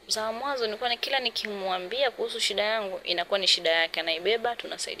za mwanzo nilikuwa ni kila nikimwambia kuhusu shida yangu inakuwa ni shida yake, anaibeba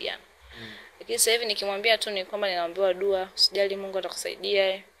tunasaidiana. Lakini sasa hivi nikimwambia tu ni kwamba ninaombewa dua, usijali Mungu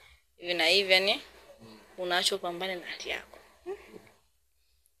atakusaidia hivi na hivi, yani unaacho pambane na hali yako.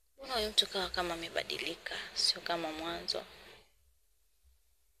 Mbona huyu mtu kama amebadilika, sio kama mwanzo.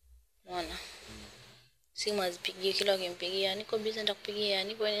 Unaona? Simu azipigie, kila ukimpigia niko busy nitakupigia,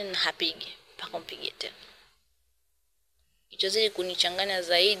 niko na hapigi mpaka umpigie tena. Ichozidi kunichanganya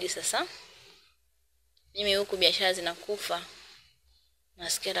zaidi sasa. Mimi huku biashara zinakufa.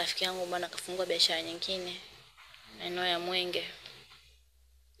 Nasikia rafiki yangu bwana kafungua biashara nyingine maeneo ya Mwenge.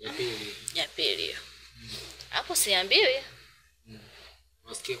 Ya pili. Hapo siambiwi.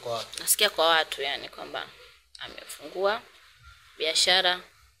 Nasikia kwa watu yani kwamba amefungua biashara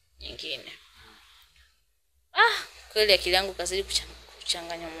nyingine. Kweli akili yangu kazidi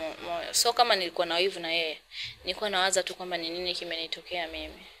kuchanganya moyo. So kama nilikuwa na wivu na yeye, nilikuwa nawaza tu kwamba ni nini kimenitokea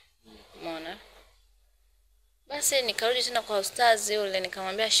mimi. Umeona? Basi nikarudi tena kwa ustazi yule,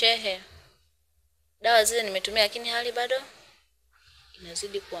 nikamwambia shehe, dawa zile nimetumia lakini hali bado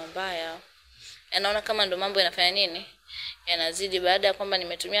inazidi kuwa mbaya. Naona kama ndo mambo yanafanya nini? Yanazidi baada ya kwamba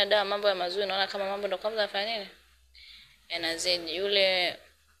nimetumia dawa mambo ya mazuri, naona kama mambo ndo kama yanafanya nini? Yanazidi. Yule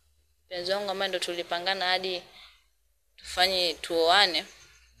mpenzi wangu ambaye ndo tulipangana hadi tufanye tuoane,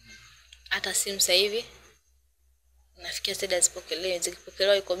 hata simu sasa hivi nafikia sasa zipokelewe,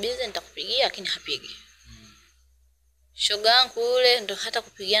 zikipokelewa yuko busy nitakupigia lakini hapigi. Shoga yangu yule ndo hata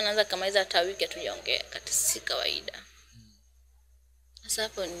kupigiana anza kama hizo hata wiki hatujaongea, kati si kawaida. Sasa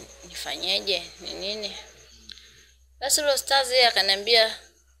hapo nifanyeje? Ni nini? Basi yule ustazi akaniambia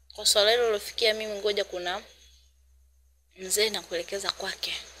kwa swala hilo lilofikia mimi, ngoja kuna mzee na kuelekeza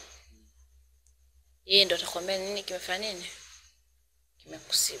kwake. Yeye ndo atakwambia nini kimefanya nini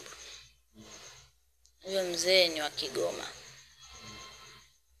kimekusibu. Huyo mzee ni wa Kigoma.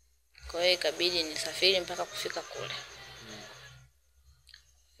 Kwa hiyo ikabidi nisafiri mpaka kufika kule.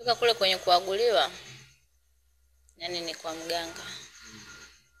 Fika kule kwenye kuaguliwa, yani ni kwa mganga.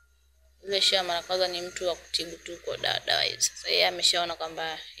 Yule shehe mara kwanza ni mtu wa kutibu tu kwa dawa hizo. Sasa yeye ameshaona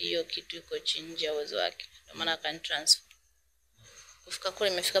kwamba hiyo kitu iko nje ya uwezo wake. Ndio maana akanitransfer. Kufika kule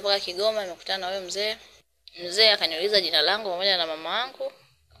nimefika mpaka Kigoma, nimekutana na huyo mzee. Mzee akaniuliza jina langu pamoja na mama wangu.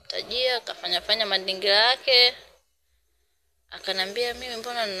 Tajia akafanya mandingira yake. Akanambia mimi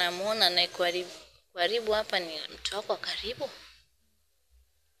mbona ninamuona na karibu hapa, ni mtu wako wa karibu?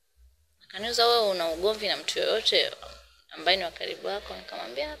 Akaniuliza wewe una ugomvi na mtu yoyote ambaye ni wa karibu wako?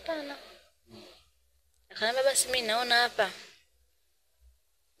 Nikamwambia hapana. Akanambia basi mimi naona hapa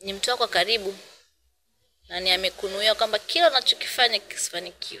ni mtu wako karibu na ni amekunuia kwamba kila unachokifanya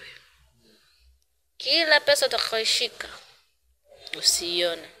kisifanikiwe. Kila pesa utakayoshika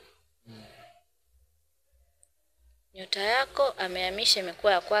usiione. Nyota yako amehamisha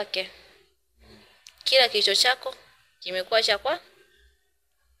imekuwa ya kwake. Kila kicho chako kimekuwa cha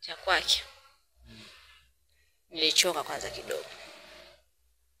kwake. Nilichoka kwanza kidogo.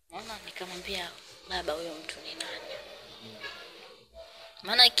 Naona nikamwambia baba, huyo mtu ni nani?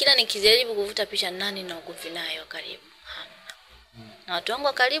 Maana kila nikijaribu kuvuta picha nani na ugomvi naye karibu. Na watu wangu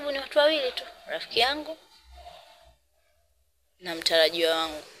wa karibu ni watu wawili tu, rafiki yangu na mtarajiwa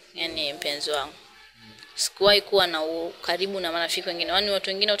wangu, yani mpenzi wangu. Sikuwahi kuwa na karibu na marafiki wengine. Watu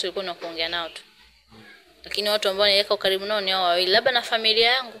wengine wote walikuwa nakuongea nao tu. Lakini watu ambao niliweka karibu nao ni hao wawili, labda na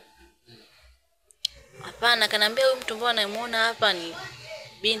familia yangu. Hapana, kaniambia huyu mtu mbona namuona hapa ni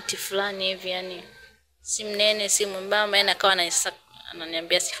binti fulani hivi, yani si mnene si mwembamba, yani akawa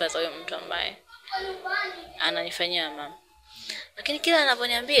ananiambia sifa za huyo mtu ambaye ananifanyia mama. Lakini kila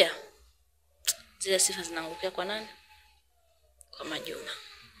anaponiambia zile sifa zinaangukia kwa nani? Kwa Majuma.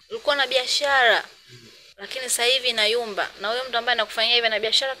 Ulikuwa na biashara lakini sasa hivi inayumba, na huyo mtu ambaye anakufanyia hivi na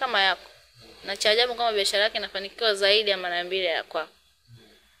biashara kama yako. Na cha ajabu kama biashara yake inafanikiwa zaidi ya mara 2 ya kwako.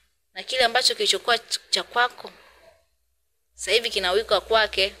 Na kile ambacho kilichokuwa cha kwako sasa hivi kinawika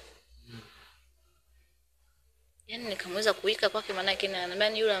kwake. Yaani nikamweza kuwika kwake, maana yake ananiambia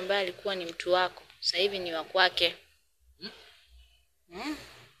ni yule ambaye alikuwa ni mtu wako sasa hivi ni wa kwake.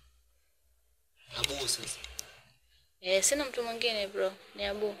 Abu sasa. Sina mtu mwingine bro, ni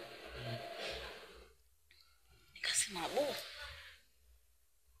Abu. Nikasema Abu.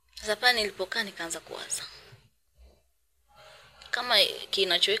 Sasa pale nilipokaa nikaanza kuwaza. Kama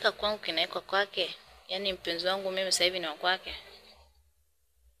kinachoweka kwangu kinawekwa kwake, yani mpenzi wangu mimi sasa hivi ni wa kwake,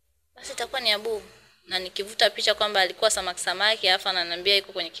 basi itakuwa ni Abu. Na nikivuta picha kwamba alikuwa samaki alafu ananiambia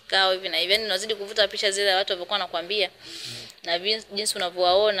yuko kwenye kikao hivi na hivi, yani nazidi kuvuta picha zile watu walikuwa wanakuambia na jinsi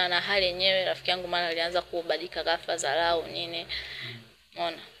unavyowaona na hali yenyewe. Rafiki yangu mara alianza kubadilika ghafla, dharau nini,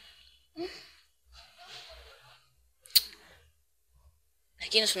 unaona.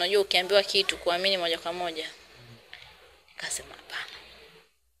 Lakini unajua ukiambiwa kitu kuamini moja kwa moja. Nikasema hapana.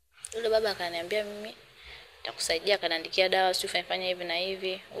 Yule baba akaniambia mimi nitakusaidia, akaniandikia dawa, usifanye hivi na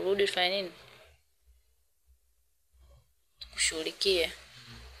hivi, urudi ufanye nini, tukushughulikie.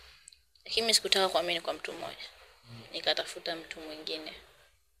 Lakini mimi sikutaka kuamini kwa mtu mmoja. Nikatafuta mtu mwingine,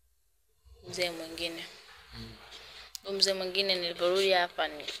 mzee mwingine. Mzee mwingine niliporudi hapa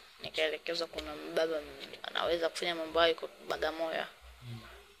nikaelekezwa kuna baba anaweza kufanya mambo hayo kwa Bagamoyo.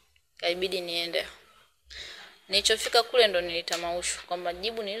 Kaibidi niende. Nilichofika kule ndo nilitamaushwa kwamba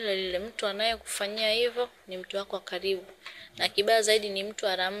jibu ni lile mtu anayekufanyia hivyo ni mtu wako wa karibu. Na kibaya zaidi ni mtu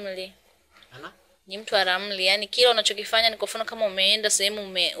aramli. Ni mtu aramli, yani kila unachokifanya ni kwa mfano kama umeenda sehemu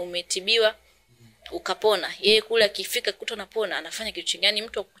umetibiwa ukapona, yeye kule akifika kuto napona anafanya kitu gani,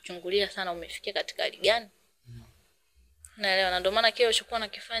 mtu akuchungulia sana umefikia katika hali gani. Naelewa, na ndio maana kile ulichokuwa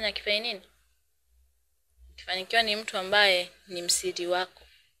unakifanya akifanya nini? Kifanikiwa ni mtu ambaye ni msiri wako.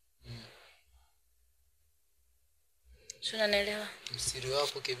 Unaelewa? Msiri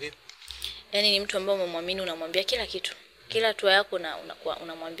wako kivipi? Yaani ni mtu ambaye umemwamini, unamwambia kila kitu. Kila hatua yako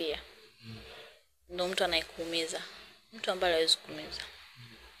unamwambia. Ndio mtu anayekuumiza. Mtu ambaye hawezi kuumiza.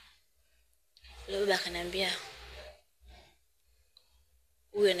 Yule baba akaniambia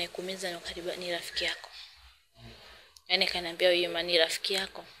huyu anayekuumiza ni rafiki yako. Yaani akaniambia huyu ni rafiki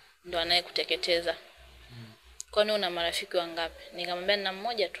yako ndio anayekuteketeza. Kwani una marafiki wangapi? Nikamwambia nina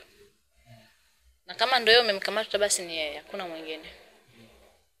mmoja tu. Na kama ndio yeye umemkamata basi ni yeye, hakuna mwingine.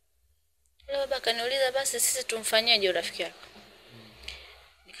 Yule baba akaniuliza basi sisi tumfanyeje rafiki yako?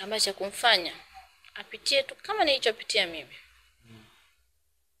 Nikamwambia cha kumfanya apitie tu kama nilichopitia mimi.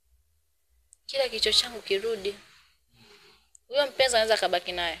 Kila kicho changu kirudi. Huyo mpenzi anaweza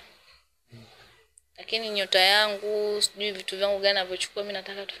kabaki naye. Lakini nyota yangu, sijui vitu vyangu gani anavyochukua, mimi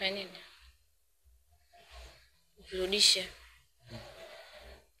nataka tufanye nini? Urudishe.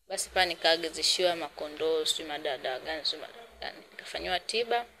 Basi pa nikaagizishiwa makondoo, sijui madada gani, nikafanywa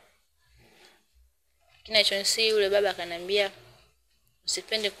tiba. Kinachonisi yule baba akaniambia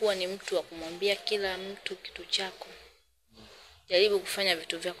usipende kuwa ni mtu wa kumwambia kila mtu kitu chako. Jaribu kufanya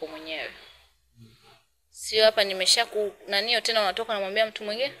vitu vyako mwenyewe. Sio hapa nimesha tena unatoka namwambia mtu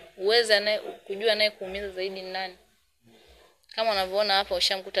mwingine, uweze kujua naye kuumiza zaidi ni nani. Kama unavyoona hapa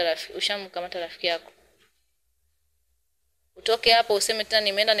ushamkamata rafiki yako. Utoke hapa useme tena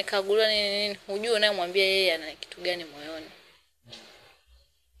nimeenda nikaguliwa nini, ujue naye mwambie yeye ana kitu gani moyoni.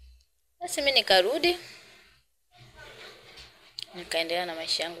 Basi mimi nikarudi. Nikaendelea na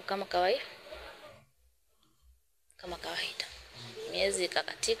maisha yangu kama kawaida. Miezi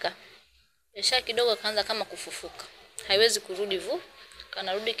ikakatika. Biashara kidogo kaanza kama kufufuka. Haiwezi kurudi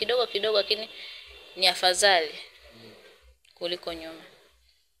kanarudi kidogo kidogo, lakini ni afadhali kuliko nyuma.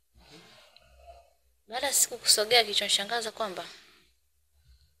 Baada siku kusogea, kilichonishangaza kwamba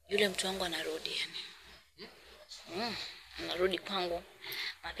yule mtu wangu anarudi yani. Anarudi kwangu.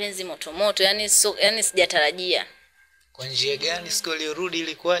 Mapenzi moto moto, yani sijatarajia. Kwa njia gani siku alirudi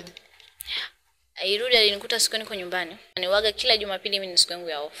ilikuwaje? Alirudi alinikuta siku niko nyumbani. Niwaga kila Jumapili mimi ni siku yangu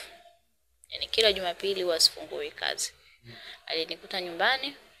ya off. Yani kila Jumapili huwa sifungui kazi. Alinikuta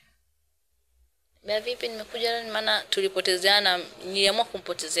nyumbani. Bea vipi nimekuja leo, maana tulipotezeana, niliamua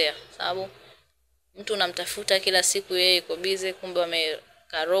kumpotezea sababu mtu unamtafuta kila siku, yeye yuko busy, kumbe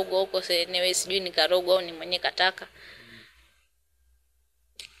wamekarogwa huko anyway, sijui ni karogwa au ni mwenye kataka.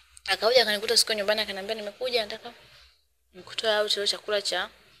 Akaja akanikuta siku nyumbani, akaniambia nimekuja nataka nikutoe au chakula cha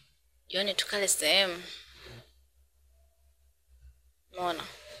jioni tukale sehemu. Unaona?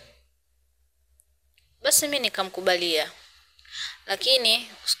 Basi mimi nikamkubalia.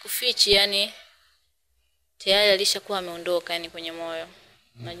 Lakini usikufichi, yani tayari alishakuwa ameondoka yani kwenye moyo.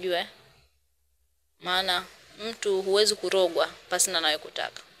 Unajua? Maana mtu huwezi kurogwa pasi na nawe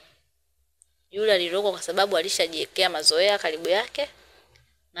kutaka. Yule alirogwa kwa sababu alishajiwekea mazoea karibu yake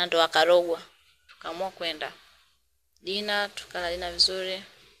na ndo akarogwa. Tukaamua kwenda dina, tukala dina vizuri.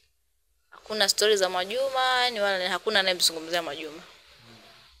 Hakuna stories za Mwajuma, ni wala hakuna anayemzungumzia Mwajuma.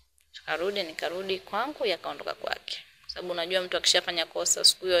 Tukarudi, nikarudi kwangu, yakaondoka kwake. Sababu unajua mtu akishafanya kosa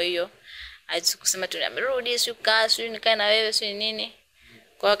siku hiyo haiwezi kusema tu amerudi, si nikae na wewe, si nini.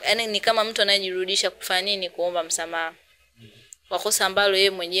 Kwa yani ni kama mtu anayejirudisha kufanya nini, kuomba msamaha kwa kosa ambalo yeye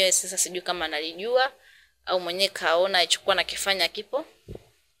mwenyewe sasa sijui kama analijua au mwenyewe kaona aichukua na kifanya kipo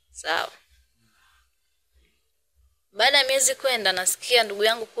sawa. Baada ya miezi kwenda, nasikia ndugu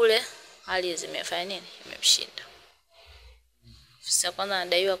yangu kule hali zimefanya nini, imemshinda. Ofisi ya kwanza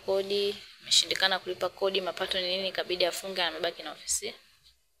anadaiwa kodi, imeshindikana kulipa kodi, mapato ni nini, ikabidi afunge, amebaki na ofisi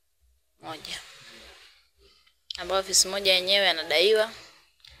moja. Ambayo ofisi moja yenyewe anadaiwa.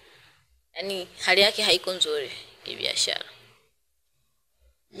 Yani hali yake haiko nzuri kibiashara.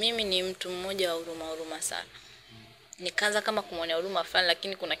 Mimi ni mtu mmoja wa huruma sana. Nikaanza kama kumwonea huruma fulani,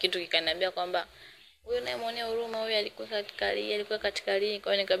 lakini kuna kitu kikaniambia kwamba huyu unayemwonea huruma huyu alikuwa katika hali.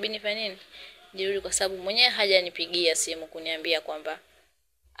 Kwa hiyo nikabidi nifanye nini? Nirudi, kwa sababu mwenyewe hajanipigia simu kuniambia kwamba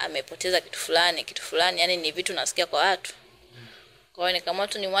amepoteza kitu fulani, yani ni vitu nasikia kwa watu. Kwa hiyo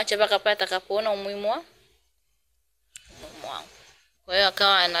nikamwona tu nimwache mpaka pale atakapoona umuhimu wangu. Kwa hiyo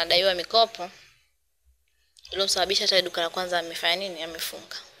akawa anadaiwa mikopo. Ilo sababisha hata duka la kwanza amefanya nini,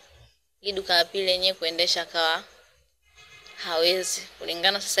 amefunga. Hii duka la pili yenyewe kuendesha akawa hawezi.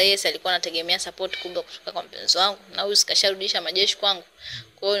 Kulingana sasa yeye alikuwa anategemea support kubwa kutoka kwa mpenzi wangu, na huyu sikasharudisha majeshi kwangu.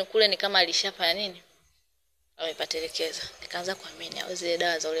 Kwa hiyo kule ni kama alishafanya nini, amepatelekeza. Nikaanza kuamini au zile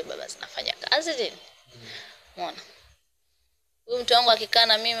dawa za ule baba zinafanya kazi tena. Umeona? Huyu mtu wangu akikaa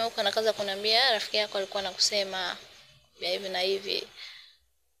na mimi huko anakaza kuniambia rafiki yako alikuwa anakusema hivi na hivi.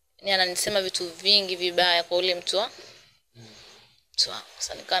 Ni ananisema vitu vingi vibaya kwa ule mtu wangu.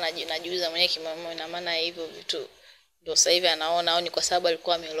 Sasa nikawa najiuliza mwenyewe kimamo, ina maana hivyo vitu ndio sasa hivi anaona au ni kwa sababu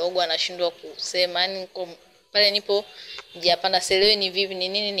alikuwa amelogwa anashindwa kusema. Yani pale nipo njia sielewi ni vipi, ni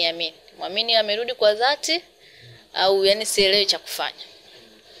nini niamini. Muamini amerudi kwa dhati au yani sielewi cha kufanya.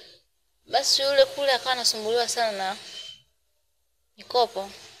 Basi yule kule akawa anasumbuliwa sana na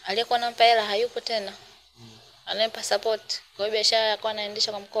mikopo. Aliyekuwa anampa hela hayupo tena. Anampa support. Kwa hiyo biashara yake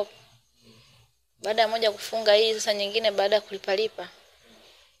anaendesha kwa mkopo. Baada ya moja kufunga hii, sasa nyingine baada ya kulipalipa,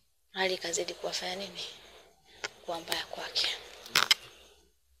 hali kazidi kuwafanya nini, kuwa mbaya kwake.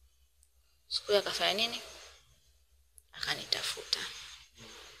 Siku akafanya nini, akanitafuta.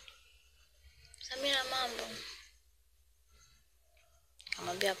 Samira mambo.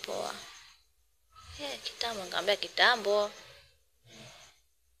 Nikamwambia poa. Kitambo. Nikamwambia kitambo.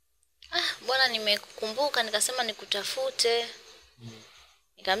 Bwana nimekukumbuka, nikasema nikutafute.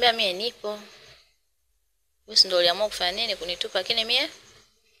 Nikamwambia mimi nipo. Wewe ndio uliamua kufanya nini kunitupa, lakini mimi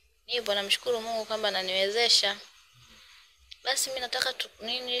nipo, namshukuru Mungu kwamba ananiwezesha. Basi mimi nataka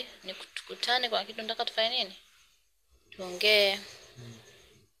tukutane kwa kitu, nataka tufanye nini? Tuongee.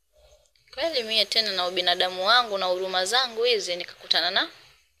 Kweli mimi tena na ubinadamu wangu na huruma zangu hizi nikakutana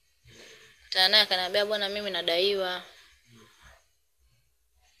naye, akaniambia bwana mimi nadaiwa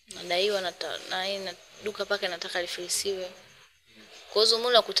na duka pake nataka lifilisiwe. Kwa hiyo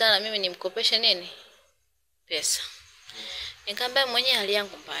mula kutana mimi nimkopeshe nini? Pesa. Nikamwambia mwenyewe hali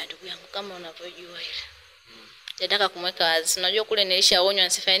yangu mbaya ndugu yangu, kama unavyojua ile. Nataka kumweka wazi. Unajua kule nilishaonywa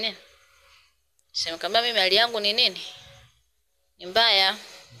nisifanye nini? Nikamwambia mimi hali yangu ni nini? Ni mbaya.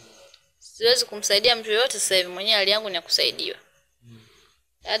 Siwezi kumsaidia mtu yote sasa hivi, mwenyewe hali yangu ni ya kusaidiwa.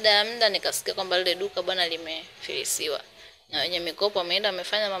 Baada ya muda nikasikia kwamba lile duka bwana limefilisiwa. Na wenye mikopo wameenda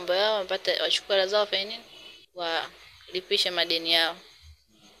wamefanya mambo yao, wapate wachukue hela zao fanya nini? Walipishe madeni yao.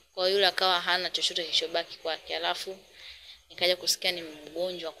 Kwa yule akawa hana chochote kilichobaki kwake. Alafu nikaja kusikia ni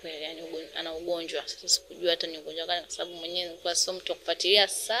mgonjwa kweli, yani ana ugonjwa. Sasa sikujua hata ni ugonjwa gani kwa sababu mwenyewe nilikuwa sio mtu wa kufuatilia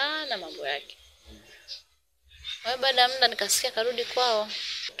sana mambo yake. Kwa baada ya muda nikasikia karudi kwao.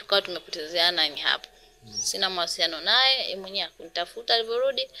 Tukawa tumepotezeana ni hapo. Sina mawasiliano naye, yeye mwenyewe akunitafuta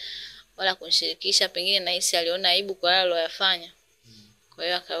alivyorudi wala kunishirikisha, pengine nahisi aliona aibu kwa yale aliyofanya. Kwa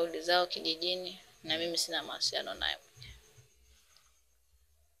hiyo akarudi zao kijijini na mimi sina mawasiliano naye.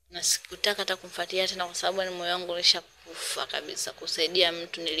 Na sikutaka hata kumfuatilia tena kwa sababu ni moyo wangu ulishakufa kabisa. Kusaidia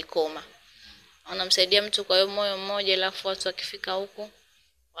mtu nilikoma. Unamsaidia mtu kwa hiyo moyo mmoja, alafu watu wakifika huko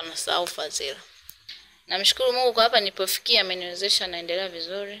wanasahau fadhila. Namshukuru Mungu kwa hapa nilipofikia, ameniwezesha naendelea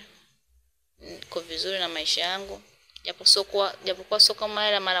vizuri. Niko vizuri na maisha yangu. Japokuwa sio kama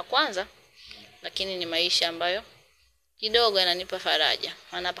ile mara kwanza, lakini ni maisha ambayo kidogo yananipa faraja.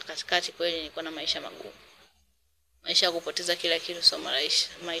 Maana hapa katikati kweli nilikuwa na maisha magumu. Maisha ya kupoteza kila kitu sio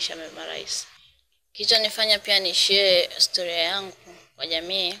maisha marahisi. Kilichonifanya pia ni share story yangu kwa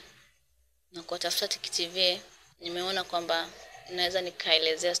jamii na kwa tafuta Tiki TV, nimeona kwamba naweza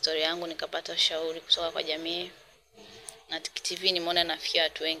nikaelezea story yangu nikapata ushauri kutoka kwa jamii. Na Tiki TV nimeona nafikia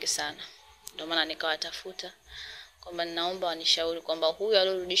watu wengi sana. Ndio maana nikawatafuta kwamba ninaomba wanishauri kwamba huyu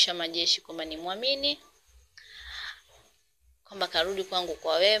alirudisha majeshi kwamba ni muamini, kwamba karudi kwangu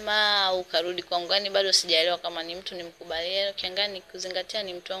kwa wema au karudi kwangu gani, bado sijaelewa kama ni mtu nimkubalie. Kiangani kuzingatia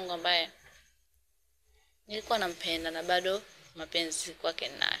ni mtu wangu ambaye nilikuwa nampenda na bado mapenzi kwake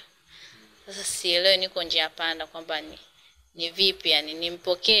nayo. Sasa sielewi, niko njia panda kwamba ni vipi, yani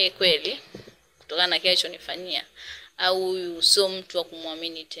nimpokee kweli kutokana na kile alichonifanyia au huyu sio mtu wa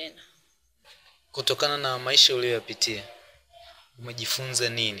kumwamini tena. Kutokana na maisha uliyopitia, umejifunza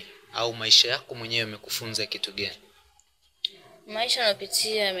nini au maisha yako mwenyewe yamekufunza kitu gani? Maisha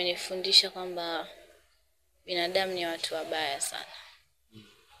niliyopitia yamenifundisha kwamba binadamu ni watu wabaya sana.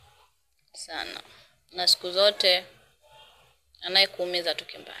 Sana. Na siku zote anayekuumiza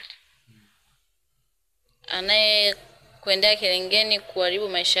toke mbali. Anayekwendea kilengeni kuharibu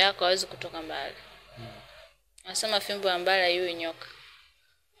maisha yako hawezi kutoka mbali. Nasema fimbo ya mbali haiui nyoka.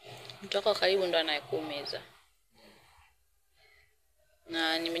 Mtu wako karibu ndo anayekuumiza.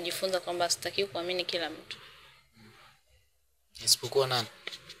 Na nimejifunza kwamba sitaki kuamini kila mtu. Isipokuwa nani?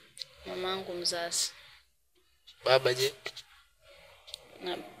 Mamangu mzazi. Baba je?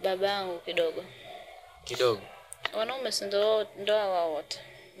 Na babangu kidogo. Kidogo. Wanaume si ndo wao wote.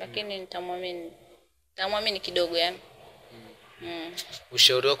 Lakini nitamwamini kidogo yani.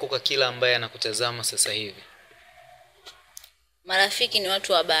 Ushauri wako kwa kila ambaye anakutazama sasa hivi? Marafiki ni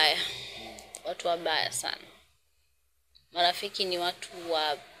watu wabaya. Watu wabaya sana. Marafiki ni watu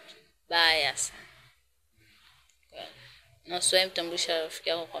wabaya sana. Na usiwahi mtambulisha rafiki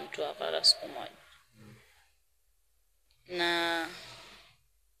yako kwa mtu hapa siku moja. Na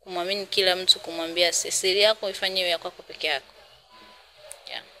kumwamini kila mtu, kumwambia siri yako ifanye ya kwako peke yako.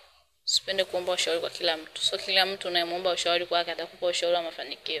 Yeah. Usipende kuomba ushauri kwa kila mtu. Sio kila mtu unayemwomba ushauri kwake atakupa ushauri wa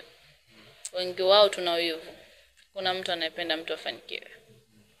mafanikio. Wengi wao tuna wivu. Kuna mtu anayependa mtu afanikiwe.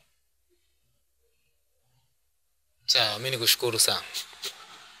 Sawa, mimi nikushukuru sana.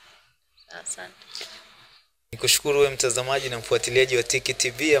 Asante. Nikushukuru wewe mtazamaji na mfuatiliaji wa Tiki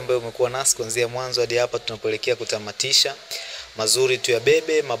TV ambaye umekuwa nasi kuanzia mwanzo hadi hapa tunapoelekea kutamatisha. Mazuri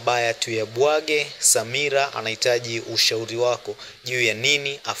tuyabebe, mabaya tuyabwage. Samira anahitaji ushauri wako juu ya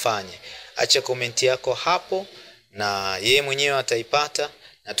nini afanye. Acha komenti yako hapo na yeye mwenyewe ataipata,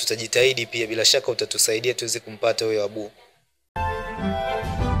 na tutajitahidi pia, bila shaka utatusaidia tuweze kumpata huyo Abu.